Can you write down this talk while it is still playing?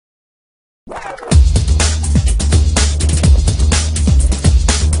Hey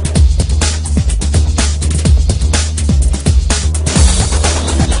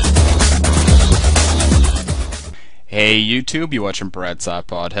YouTube, you watching Brad's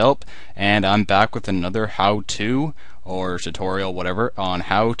iPod Help, and I'm back with another how-to or tutorial, whatever, on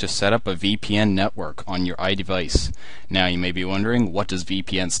how to set up a VPN network on your iDevice. Now you may be wondering, what does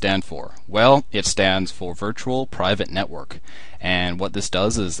VPN stand for? Well, it stands for Virtual Private Network, and what this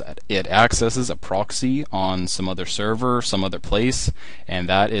does is that it accesses a proxy on some other server, some other place, and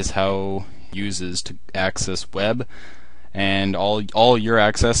that is how it uses to access web. And all you're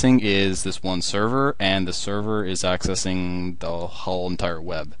accessing is this one server, and the server is accessing the whole entire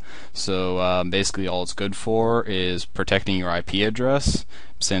web. So basically all it's good for is protecting your IP address,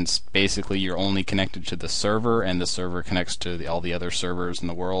 since basically you're only connected to the server, and the server connects to all the other servers in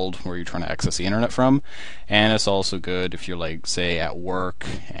the world where you're trying to access the internet from. And it's also good if you're, like, say at work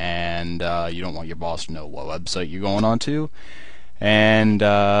and you don't want your boss to know what website you're going on to. And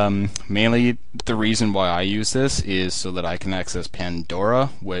mainly the reason why I use this is so that I can access Pandora,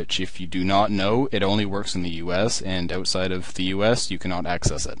 which, if you do not know, it only works in the US, and outside of the US you cannot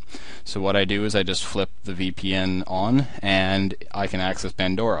access it. So what I do is I just flip the VPN on and I can access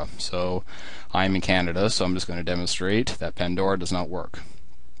Pandora. So I'm in Canada, so I'm just going to demonstrate that Pandora does not work.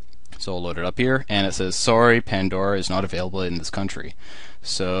 So I'll load it up here, and it says, sorry, Pandora is not available in this country.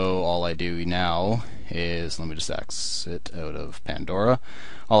 So all I do now is, let me just exit out of Pandora.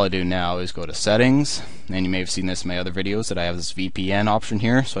 All I do now is go to settings, and you may have seen this in my other videos that I have this VPN option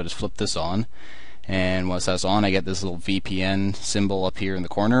here, so I just flip this on, and once that's on I get this little VPN symbol up here in the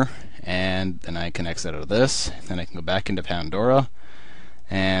corner, and then I can exit out of this, then I can go back into Pandora,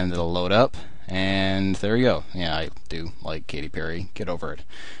 and it'll load up. And there you go. Yeah, I do like Katy Perry. Get over it.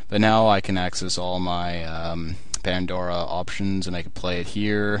 But now I can access all my Pandora options, and I can play it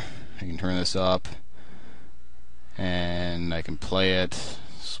here. I can turn this up, and I can play it,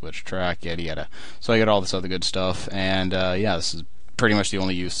 switch track, yada yada. So I get all this other good stuff, and yeah, this is pretty much the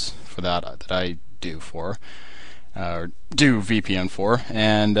only use for that I do for, or do VPN for.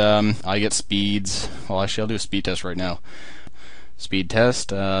 And I get speeds. Well, actually, I'll do a speed test right now. Speed test,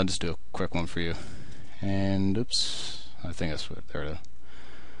 just do a quick one for you. And oops, I think that's what, there it is.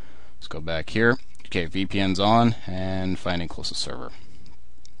 Let's go back here. Okay, VPN's on, and finding closest server.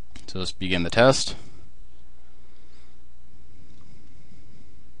 So let's begin the test.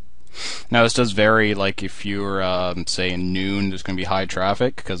 Now this does vary, like if you're say in noon, there's going to be high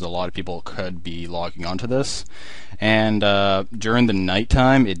traffic because a lot of people could be logging onto this, and during the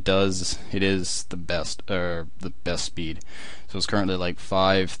nighttime it is the best speed. So it's currently like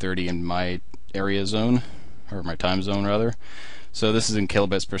 5:30 in my area zone, or my time zone rather. So this is in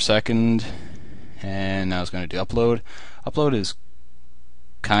kilobits per second, and now it's going to do upload. Upload is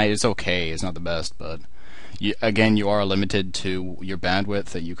it's okay, it's not the best, but again, you are limited to your bandwidth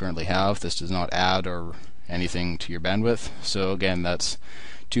that you currently have. This does not add or anything to your bandwidth. So again, that's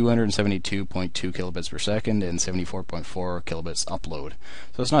 272.2 kilobits per second and 74.4 kilobits upload.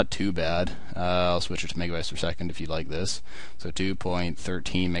 So it's not too bad. I'll switch it to megabytes per second if you like this. So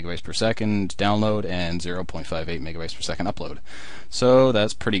 2.13 megabytes per second download and 0.58 megabytes per second upload. So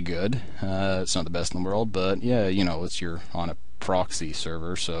that's pretty good. It's not the best in the world, but yeah, you know, you're on a proxy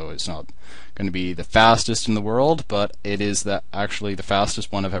server, so it's not going to be the fastest in the world, but it is actually the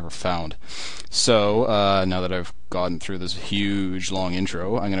fastest one I've ever found. So now that I've gotten through this huge long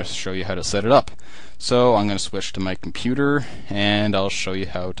intro, I'm going to show you how to set it up. So I'm going to switch to my computer, and I'll show you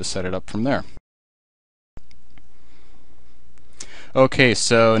how to set it up from there. Okay,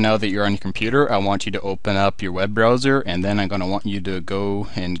 so now that you're on your computer, I want you to open up your web browser, and then I'm going to want you to go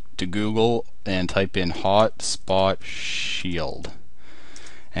to Google and type in hotspot shield.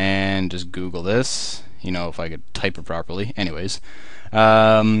 And just Google this, you know, if I could type it properly. Anyways,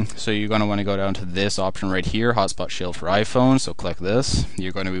 so you're going to want to go down to this option right here, hotspot shield for iPhone, so click this.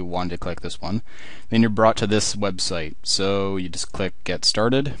 You're going to be wanting to click this one. Then you're brought to this website, so you just click get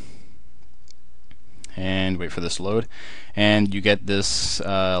started and wait for this to load, and you get this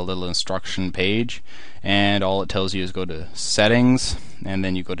little instruction page, and all it tells you is go to settings, and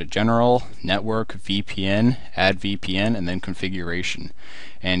then you go to general, network, VPN, add VPN, and then configuration.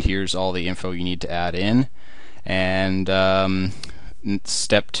 And here's all the info you need to add in. And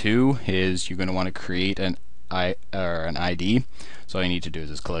step 2 is you're going to want to create an ID. So all you need to do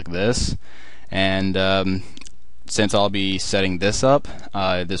is just click this, and since I'll be setting this up,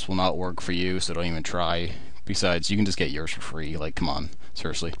 this will not work for you, so don't even try. Besides, you can just get yours for free. Like, come on,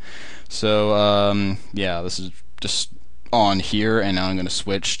 seriously. So yeah, this is just on here, and now I'm going to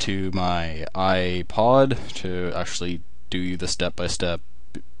switch to my iPod to actually do the step-by-step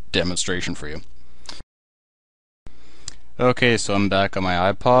demonstration for you. Okay, so I'm back on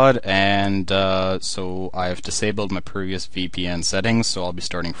my iPod, and so I've disabled my previous VPN settings, so I'll be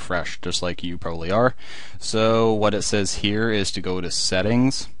starting fresh, just like you probably are. So what it says here is to go to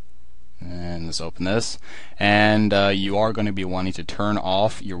Settings, and let's open this, and you are going to be wanting to turn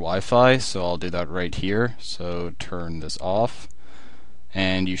off your Wi-Fi, so I'll do that right here. So turn this off,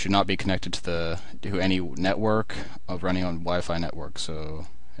 and you should not be connected to any network of running on Wi-Fi network. So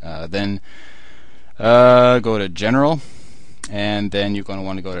then go to General, and then you're going to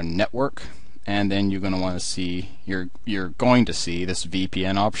want to go to Network, and then you're going to want to see you're going to see this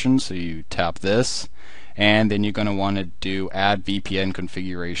VPN option. So you tap this, and then you're going to want to do Add VPN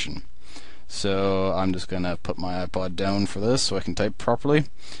Configuration. So I'm just going to put my iPod down for this so I can type properly.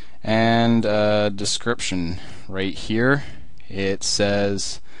 And description right here, it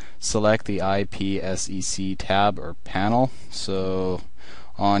says select the IPsec tab or panel. So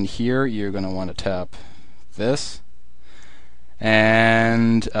on here you're going to want to tap this,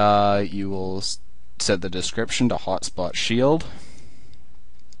 and you will set the description to Hotspot Shield.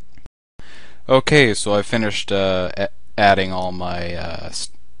 Okay, so I finished adding all my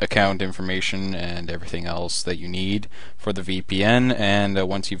account information and everything else that you need for the VPN, and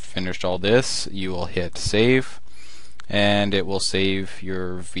once you've finished all this, you will hit save, and it will save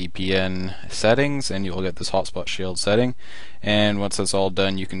your VPN settings, and you'll get this Hotspot Shield setting. And once that's all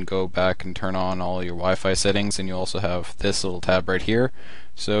done, you can go back and turn on all your Wi-Fi settings, and you also have this little tab right here,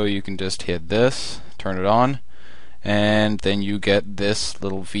 so you can just hit this, turn it on, and then you get this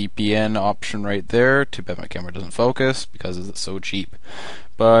little VPN option right there. Too bad my camera doesn't focus because it's so cheap.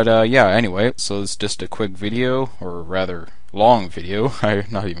 But yeah, anyway, so it's just a quick video, or rather long video,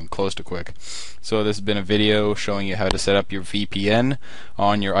 not even close to quick. So this has been a video showing you how to set up your VPN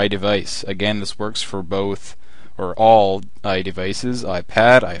on your iDevice. Again, this works for both or all iDevices,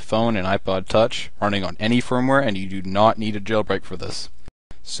 iPad, iPhone, and iPod Touch, running on any firmware, and you do not need a jailbreak for this.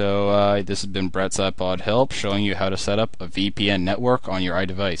 So this has been Brett's iPod Help, showing you how to set up a VPN network on your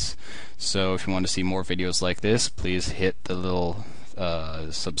iDevice. So if you want to see more videos like this, please hit the little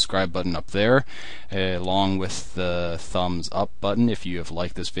subscribe button up there, along with the thumbs up button if you have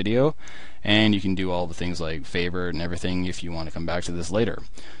liked this video, and you can do all the things like favorite and everything if you want to come back to this later.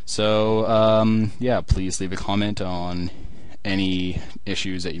 So yeah, please leave a comment on any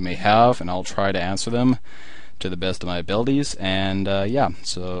issues that you may have, and I'll try to answer them to the best of my abilities. And yeah,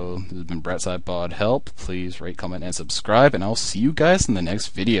 so this has been Brett's iPod Help. Please rate, comment, and subscribe, and I'll see you guys in the next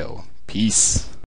video. Peace.